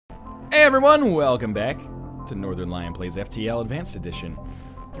Hey everyone, welcome back to Northern Lion Plays FTL Advanced Edition.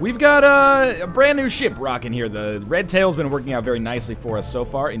 We've got a brand new ship rocking here. The red tail's been working out very nicely for us so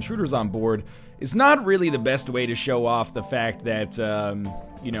far. Intruders on board is not really the best way to show off the fact that,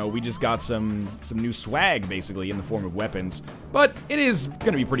 you know, we just got some new swag, basically, in the form of weapons. But it is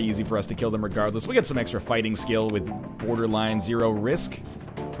going to be pretty easy for us to kill them regardless. We get some extra fighting skill with borderline zero risk.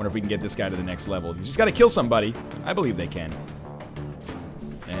 Wonder if we can get this guy to the next level. He's just got to kill somebody. I believe they can.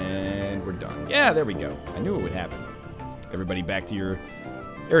 And we're done. Yeah, there we go. I knew it would happen. Everybody back to your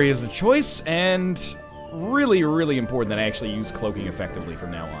areas of choice, and really, really important that I actually use cloaking effectively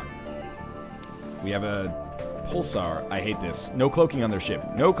from now on. We have a pulsar. I hate this. No cloaking on their ship.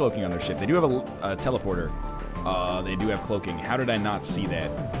 No cloaking on their ship. They do have a teleporter. They do have cloaking. How did I not see that?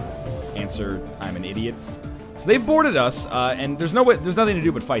 Answer, I'm an idiot. So they've boarded us, and there's nothing to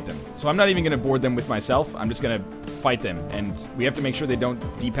do but fight them. So I'm not even going to board them with myself. I'm just going to fight them, and we have to make sure they don't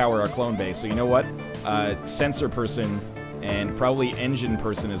depower our clone base. So you know what? Sensor person and probably engine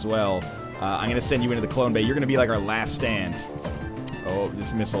person as well. I'm going to send you into the clone bay. You're going to be like our last stand. Oh,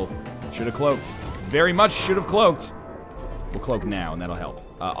 this missile should have cloaked. Very much should have cloaked. We'll cloak now, and that'll help.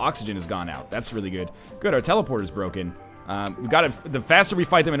 Oxygen has gone out. That's really good. Good, our teleporter's broken. We've got to, the faster we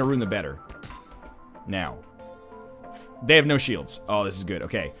fight them in a room, the better. Now. They have no shields. Oh, this is good.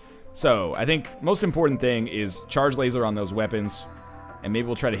 Okay. So, I think most important thing is charge laser on those weapons. And maybe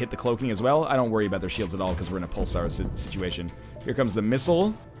we'll try to hit the cloaking as well. I don't worry about their shields at all because we're in a pulsar situation. Here comes the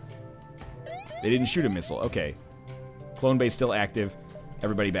missile. They didn't shoot a missile. Okay. Clone base still active.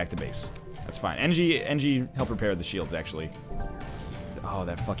 Everybody back to base. That's fine. NG help repair the shields, actually. Oh,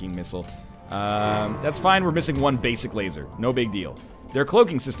 that fucking missile. That's fine. We're missing one basic laser. No big deal. Their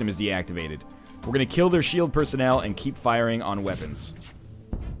cloaking system is deactivated. We're going to kill their shield personnel and keep firing on weapons.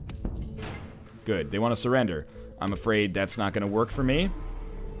 Good. They want to surrender. I'm afraid that's not going to work for me.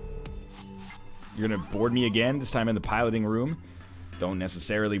 You're going to board me again, this time in the piloting room. Don't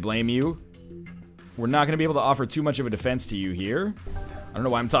necessarily blame you. We're not going to be able to offer too much of a defense to you here. I don't know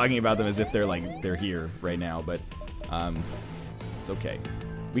why I'm talking about them as if they're here right now, but it's okay.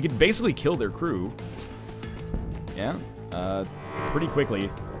 We could basically kill their crew. Yeah, pretty quickly.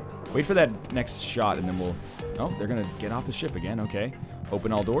 Wait for that next shot, and then we'll... Oh, they're going to get off the ship again. Okay.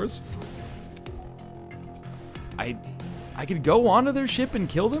 Open all doors. I could go onto their ship and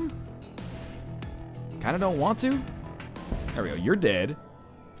kill them? Kind of don't want to. There we go. You're dead.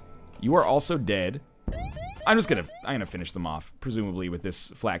 You are also dead. I'm gonna finish them off, presumably with this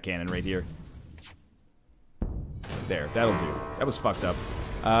flat cannon right here. There, that'll do. That was fucked up.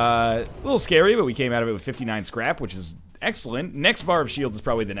 A little scary, but we came out of it with 59 scrap, which is excellent. Next bar of shields is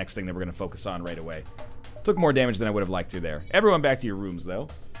probably the next thing that we're gonna focus on right away. Took more damage than I would have liked to there. Everyone back to your rooms, though.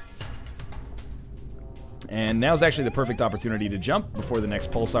 And now's actually the perfect opportunity to jump before the next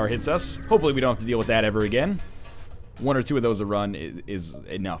pulsar hits us. Hopefully we don't have to deal with that ever again. One or two of those a run is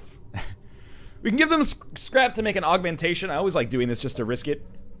enough. We can give them scrap to make an augmentation. I always like doing this just to risk it.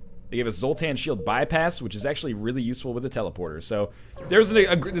 They give us Zoltan Shield Bypass, which is actually really useful with the teleporter. So there's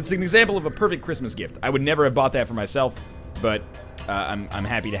it's an example of a perfect Christmas gift. I would never have bought that for myself, but I'm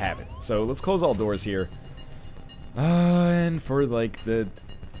happy to have it. So let's close all doors here. And for like the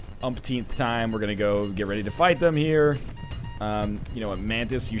umpteenth time, we're gonna go get ready to fight them here. You know what,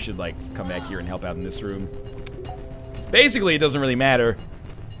 Mantis, you should like come back here and help out in this room. Basically, it doesn't really matter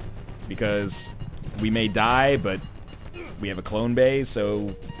because we may die, but we have a clone bay,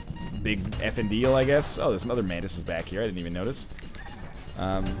 so big effing deal, I guess. Oh, there's some other Mantises back here. I didn't even notice.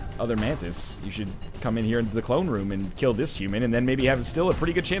 Other Mantis, you should come in here into the clone room and kill this human, and then maybe have still a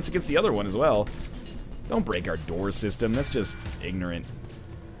pretty good chance against the other one as well. Don't break our door system. That's just ignorant.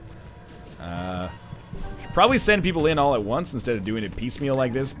 Should probably send people in all at once instead of doing it piecemeal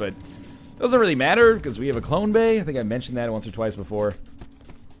like this, but doesn't really matter because we have a clone bay. I think I mentioned that once or twice before.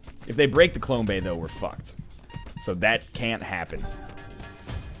 If they break the clone bay, though, we're fucked. So that can't happen.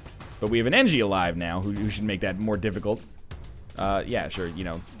 But we have an NG alive now, who should make that more difficult. Yeah, sure, you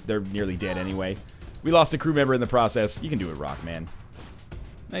know, they're nearly dead anyway. We lost a crew member in the process. You can do it, Rock, man.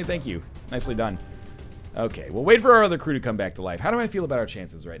 Hey, thank you. Nicely done. Okay, we'll wait for our other crew to come back to life. How do I feel about our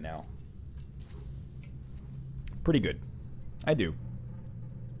chances right now? Pretty good. I do.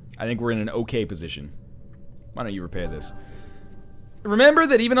 I think we're in an okay position. Why don't you repair this? Remember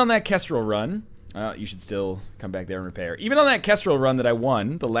that even on that Kestrel run, you should still come back there and repair. Even on that Kestrel run that I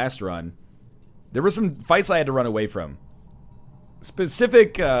won, the last run, there were some fights I had to run away from.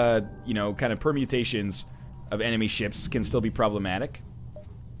 Specific, you know, kind of permutations of enemy ships can still be problematic.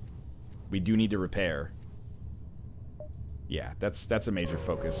 We do need to repair. Yeah, that's a major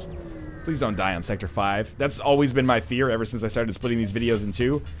focus. Please don't die on Sector 5. That's always been my fear ever since I started splitting these videos in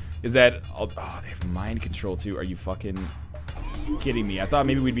two. is that... Oh, they have mind control, too. Are you fucking kidding me? I thought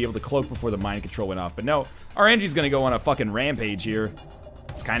maybe we'd be able to cloak before the mind control went off. But no, our Angie's gonna go on a fucking rampage here.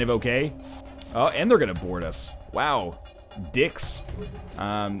 It's kind of okay. Oh, and they're gonna board us. Wow. Dicks.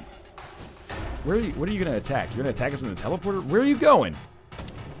 What are you gonna attack? You're gonna attack us in the teleporter? Where are you going?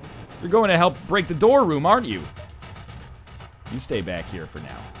 You're going to help break the door room, aren't you? You stay back here for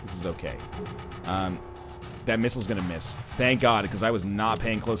now. This is okay. That missile's gonna miss. Thank God, because I was not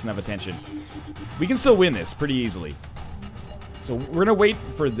paying close enough attention. We can still win this pretty easily. So we're gonna wait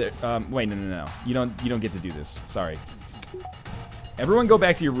for the. Wait, no. You don't get to do this. Sorry. Everyone, go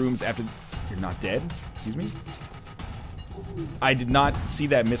back to your rooms after. You're not dead. Excuse me. I did not see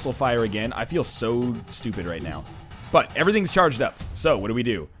that missile fire again. I feel so stupid right now. But everything's charged up. So what do we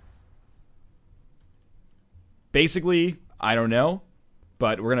do? Basically, I don't know.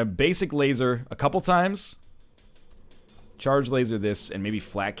 But we're gonna basic laser a couple times. Charge laser this, and maybe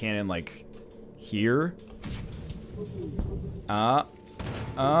flat cannon, like, here.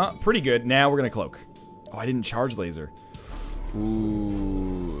 Pretty good. Now we're gonna cloak. Oh, I didn't charge laser.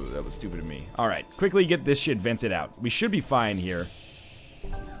 Ooh, that was stupid of me. Alright, quickly get this shit vented out. We should be fine here.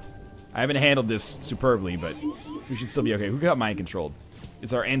 I haven't handled this superbly, but we should still be okay. Who got mind controlled?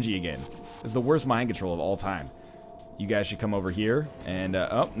 It's our NG again. It's the worst mind control of all time. You guys should come over here, and,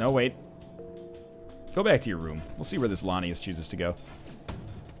 oh, no, wait. Go back to your room. We'll see where this Lanius chooses to go.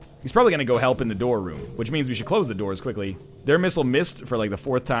 He's probably gonna go help in the door room, which means we should close the doors quickly. Their missile missed for like the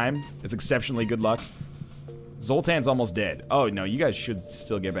 4th time. It's exceptionally good luck. Zoltan's almost dead. Oh, no, you guys should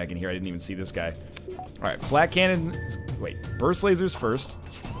still get back in here. I didn't even see this guy. Alright, flat cannon. Wait, burst lasers first.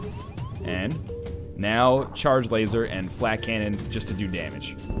 And now charge laser and flat cannon just to do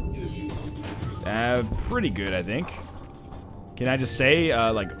damage. Pretty good, I think. Can I just say,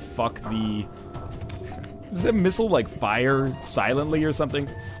 like, fuck the... Does that missile, like, fire silently or something?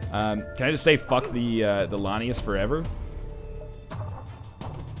 Can I just say fuck the Lanius forever?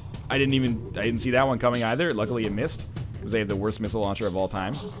 I didn't see that one coming either. Luckily it missed, because they have the worst missile launcher of all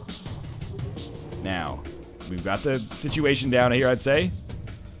time. Now, we've got the situation down here, I'd say.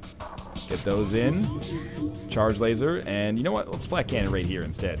 Get those in. Charge laser, and you know what? Let's flat cannon right here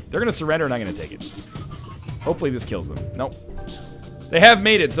instead. They're gonna surrender and I'm gonna take it. Hopefully this kills them. Nope. They have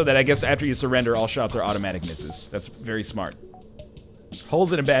made it so that I guess after you surrender, all shots are automatic misses. That's very smart.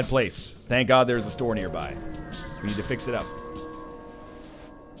 Hole's in a bad place. Thank God there's a store nearby. We need to fix it up.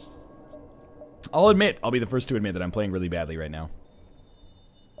 I'll be the first to admit that I'm playing really badly right now.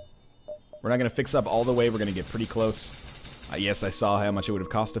 We're not going to fix up all the way. We're going to get pretty close. Yes, I saw how much it would have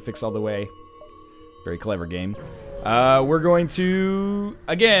cost to fix all the way. Very clever game. We're going to...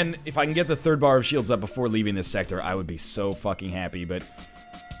 Again, if I can get the 3rd bar of shields up before leaving this sector, I would be so fucking happy, but...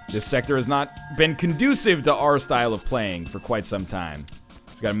 This sector has not been conducive to our style of playing for quite some time.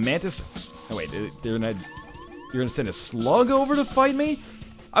 So we got a Mantis... Oh, wait, you're gonna send a slug over to fight me?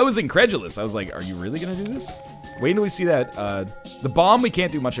 I was incredulous. I was like, are you really gonna do this? Wait until we see that, the bomb we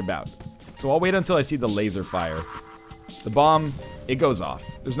can't do much about. So I'll wait until I see the laser fire. The bomb, it goes off.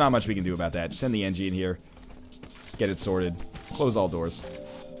 There's not much we can do about that. Send the NG in here. Get it sorted. Close all doors.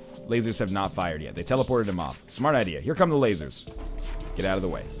 Lasers have not fired yet. They teleported them off. Smart idea. Here come the lasers. Get out of the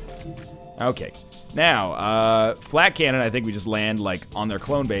way. Okay. Now, flat cannon, I think we just land, like, on their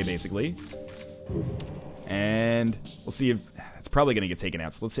clone bay, basically. And we'll see if... It's probably going to get taken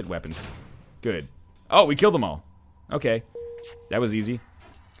out, so let's hit weapons. Good. Oh, we killed them all. Okay. That was easy.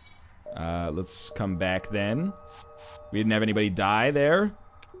 Let's come back then. We didn't have anybody die there.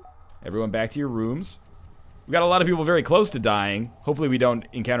 Everyone back to your rooms. We've got a lot of people very close to dying. Hopefully we don't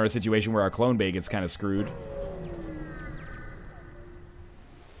encounter a situation where our clone bay gets kind of screwed.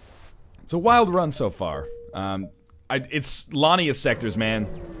 It's a wild run so far. It's Lanius sectors, man.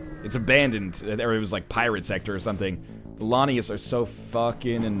 It's abandoned. Or it was like pirate sector or something. The Lanius are so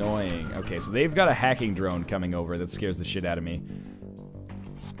fucking annoying. Okay, so they've got a hacking drone coming over that scares the shit out of me.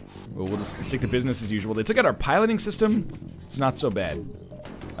 Well, we'll just stick to business as usual. They took out our piloting system. It's not so bad.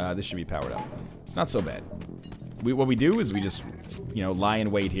 This should be powered up. It's not so bad. What we do is we just, you know, lie in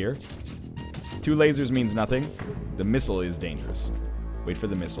wait here. 2 lasers means nothing. The missile is dangerous. Wait for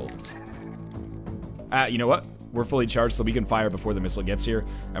the missile. You know what? We're fully charged, so we can fire before the missile gets here.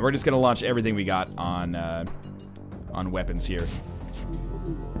 And we're just gonna launch everything we got on weapons here.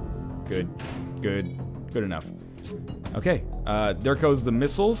 Good. Good. Good enough. Okay. There goes the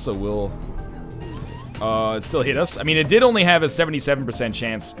missile, so we'll... it still hit us. I mean, it did only have a 77%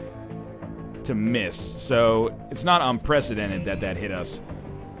 chance to miss, so it's not unprecedented that that hit us.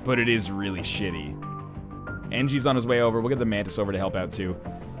 But it is really shitty. NG's on his way over. We'll get the Mantis over to help out, too.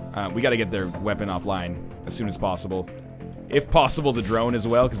 We gotta get their weapon offline as soon as possible. If possible, the drone as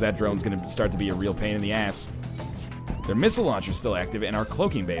well, because that drone's going to start to be a real pain in the ass. Their missile launcher's still active, and our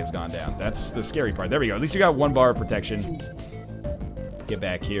cloaking bay has gone down. That's the scary part. There we go. At least you got 1 bar of protection. Get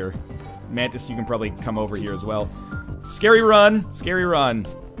back here. Mantis, you can probably come over here as well. Scary run. Scary run.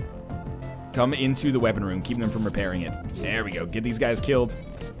 Come into the weapon room. Keep them from repairing it. There we go. Get these guys killed.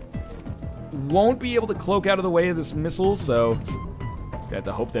 Won't be able to cloak out of the way of this missile, so just gonna have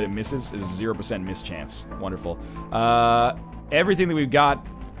to hope that it misses. It's a 0% miss chance. Wonderful. Everything that we've got,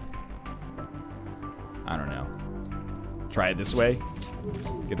 I don't know. Try it this way.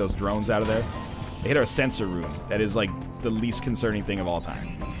 Get those drones out of there. They hit our sensor room. That is like the least concerning thing of all time.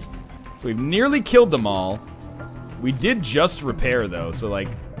 So we've nearly killed them all. We did just repair though, so like,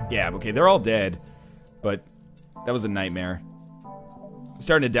 yeah, okay, they're all dead. But that was a nightmare. I'm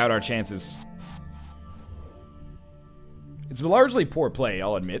starting to doubt our chances. It's largely poor play,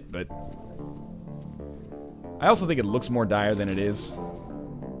 I'll admit, but I also think it looks more dire than it is.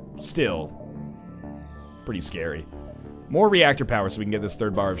 Still, pretty scary. More reactor power so we can get this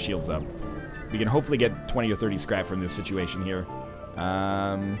 3rd bar of shields up. We can hopefully get 20 or 30 scrap from this situation here.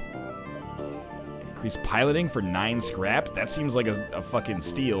 Increase piloting for 9 scrap? That seems like a fucking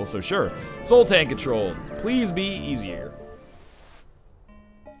steal, so sure. Soul tank control. Please be easier.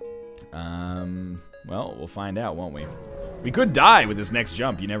 Well, we'll find out, won't we? We could die with this next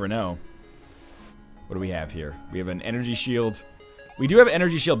jump, you never know. What do we have here? We have an energy shield. We do have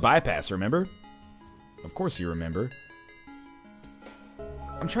energy shield bypass, remember? Of course you remember.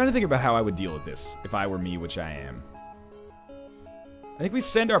 I'm trying to think about how I would deal with this, if I were me, which I am. I think we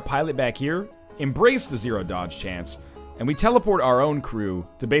send our pilot back here, embrace the 0 dodge chance, and we teleport our own crew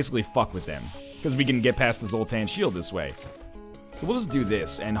to basically fuck with them. Because we can get past the Zoltan shield this way. So we'll just do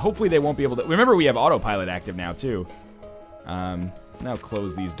this, and hopefully they won't be able to... Remember, we have autopilot active now, too. Now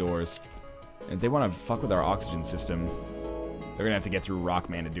close these doors. And if they want to fuck with our oxygen system, they're going to have to get through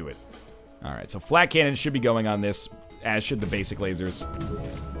Rockman to do it. Alright, so flat cannons should be going on this, as should the basic lasers.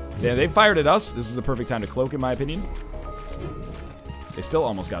 Yeah, they fired at us. This is the perfect time to cloak, in my opinion. They still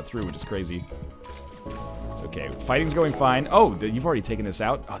almost got through, which is crazy. It's okay. Fighting's going fine. Oh, you've already taken this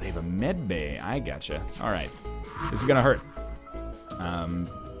out? Oh, they have a med bay. I gotcha. Alright. This is going to hurt.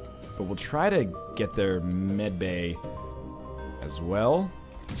 But we'll try to get their med bay as well.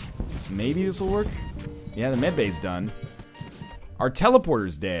 Maybe this will work. Yeah, the med bay's done. Our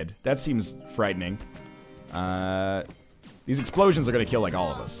teleporter's dead. That seems frightening. These explosions are gonna kill like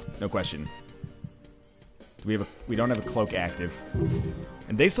all of us, no question. We don't have a cloak active,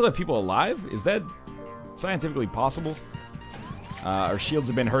 and they still have people alive. Is that scientifically possible? Our shields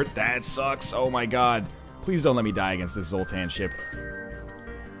have been hurt. That sucks. Oh my god! Please don't let me die against this Zoltan ship.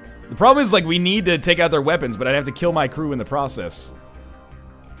 The problem is, like, we need to take out their weapons, but I'd have to kill my crew in the process.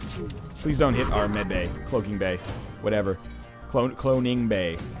 Please don't hit our med bay, cloaking bay, whatever. Cloning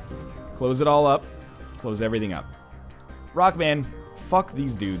bay. Close it all up. Close everything up. Rockman, fuck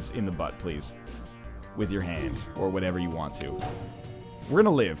these dudes in the butt, please. With your hand, or whatever you want to. We're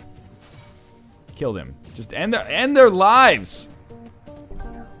gonna live. Kill them. Just end their lives!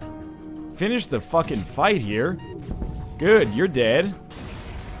 Finish the fucking fight here. Good, you're dead.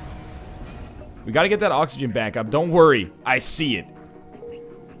 We gotta get that oxygen back up. Don't worry, I see it.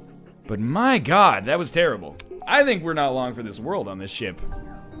 But my god, that was terrible. I think we're not long for this world on this ship.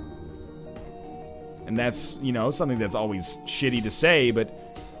 And that's, you know, something that's always shitty to say,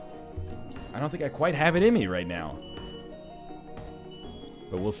 but I don't think I quite have it in me right now.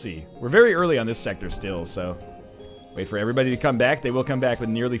 But we'll see. We're very early on this sector still, so wait for everybody to come back. They will come back with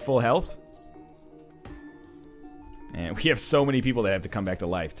nearly full health. And we have so many people that have to come back to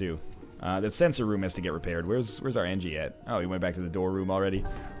life, too. That sensor room has to get repaired. Where's our NG at? Oh, he went back to the door room already.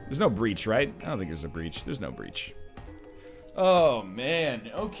 There's no breach, right? I don't think there's a breach. There's no breach. Oh, man.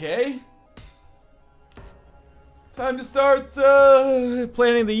 Okay. Time to start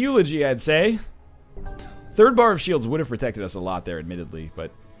planning the eulogy, I'd say. 3rd bar of shields would have protected us a lot there, admittedly,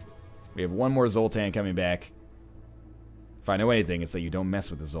 but we have one more Zoltan coming back. If I know anything, it's that you don't mess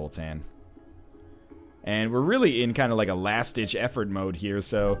with the Zoltan. And we're really in kind of like a last-ditch effort mode here,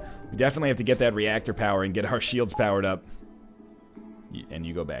 so we definitely have to get that reactor power and get our shields powered up. And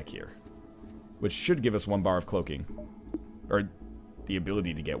you go back here. Which should give us 1 bar of cloaking. Or the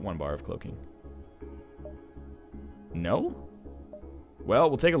ability to get 1 bar of cloaking. No? Well,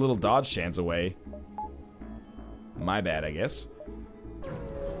 we'll take a little dodge chance away. My bad, I guess.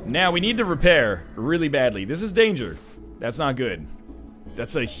 Now, we need to repair really badly. This is danger. That's not good.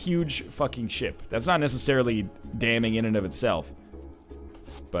 That's a huge fucking ship. That's not necessarily damning in and of itself.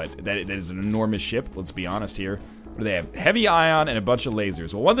 But that is an enormous ship, let's be honest here. What do they have? Heavy ion and a bunch of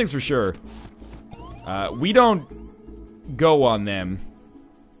lasers. Well, one thing's for sure. We don't go on them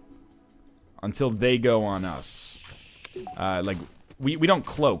until they go on us. Like, we don't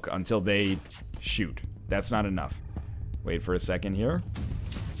cloak until they shoot. That's not enough. Wait for a second here.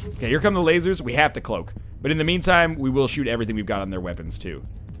 Okay, here come the lasers. We have to cloak. But in the meantime, we will shoot everything we've got on their weapons, too.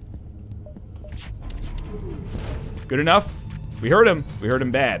 Good enough? We heard him. We heard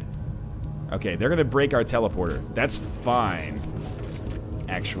him bad. Okay, they're gonna break our teleporter. That's fine.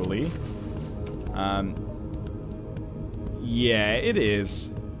 Actually. Yeah, it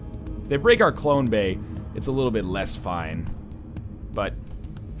is. If they break our clone bay, it's a little bit less fine. But,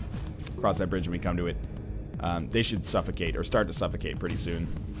 cross that bridge when we come to it. They should suffocate, or start to suffocate pretty soon.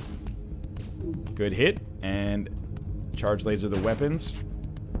 Good hit, and charge laser the weapons.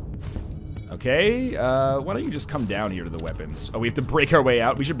 Okay, why don't you just come down here to the weapons? Oh, we have to break our way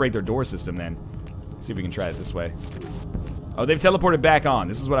out? We should break their door system then. See if we can try it this way. Oh, they've teleported back on.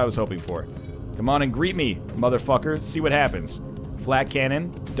 This is what I was hoping for. Come on and greet me, motherfucker. See what happens. Flat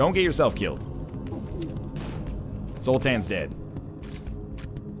cannon. Don't get yourself killed. Zoltan's dead.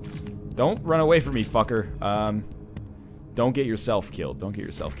 Don't run away from me, fucker. Don't get yourself killed. Don't get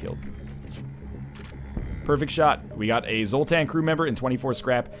yourself killed. Perfect shot. We got a Zoltan crew member in 24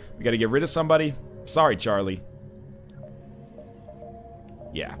 scrap. We gotta get rid of somebody. Sorry, Charlie.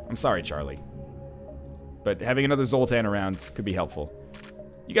 Yeah, I'm sorry, Charlie. But having another Zoltan around could be helpful.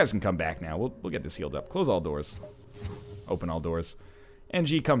 You guys can come back now. We'll get this healed up. Close all doors. Open all doors.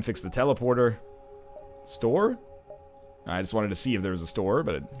 NG, come fix the teleporter. Store? I just wanted to see if there was a store,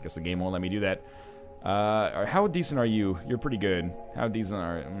 but I guess the game won't let me do that. How decent are you? You're pretty good. How decent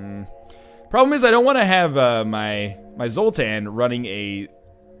are... Problem is, I don't want to have my Zoltan running a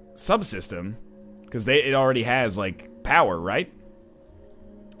subsystem, because it already has, like, power, right?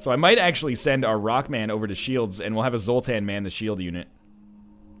 So I might actually send our Rockman over to shields, and we'll have a Zoltan man the shield unit.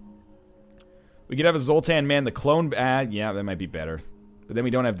 We could have a Zoltan man the clone... yeah, that might be better. But then we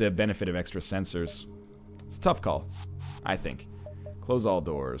don't have the benefit of extra sensors. It's a tough call, I think. Close all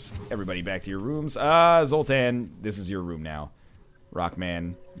doors. Everybody back to your rooms. Zoltan, this is your room now.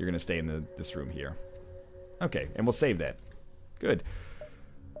 Rockman, you're gonna stay in this room here. Okay, and we'll save that. Good.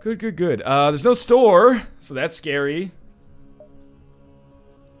 Good, good, good. There's no store, so that's scary.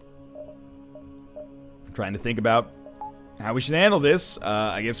 I'm trying to think about how we should handle this.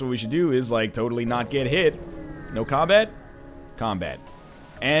 I guess what we should do is, like, totally not get hit. No combat? Combat.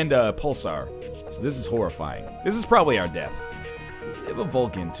 And, pulsar. So this is horrifying. This is probably our death. We have a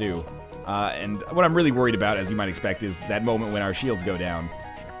Vulcan, too. And what I'm really worried about, as you might expect, is that moment when our shields go down.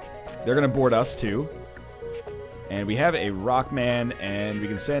 They're gonna board us, too. And we have a Rockman, and we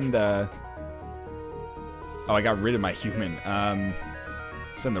can send, Oh, I got rid of my human.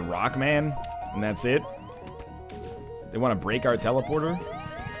 Send the Rockman, and that's it. They want to break our teleporter.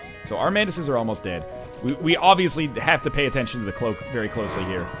 So our Mantises are almost dead. We obviously have to pay attention to the cloak very closely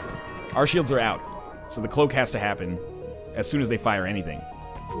here. Our shields are out, so the cloak has to happen as soon as they fire anything.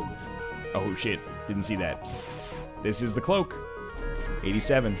 Oh shit, didn't see that. This is the cloak.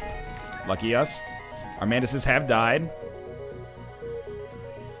 87. Lucky us. Our Mantises have died.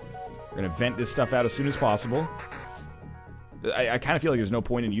 We're gonna vent this stuff out as soon as possible. I kind of feel like there's no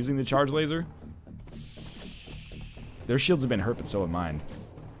point in using the charge laser. Their shields have been hurt, but so have mine.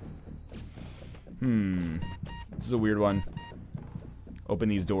 This is a weird one. Open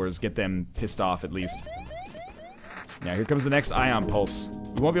these doors, get them pissed off at least. Now here comes the next ion pulse.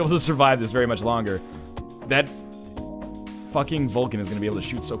 We won't be able to survive this very much longer. That fucking Vulcan is gonna be able to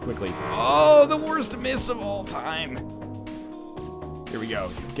shoot so quickly. Oh, the worst miss of all time. Here we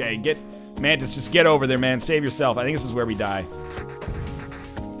go. Okay, get Mantis, just get over there, man. Save yourself. I think this is where we die.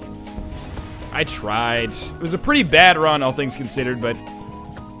 I tried. It was a pretty bad run, all things considered, but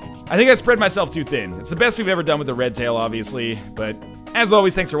I think I spread myself too thin. It's the best we've ever done with the Red Tail, obviously, but as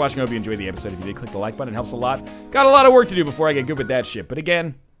always, thanks for watching. I hope you enjoyed the episode. If you did, click the like button. It helps a lot. Got a lot of work to do before I get good with that shit, but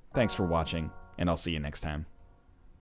again, thanks for watching, and I'll see you next time.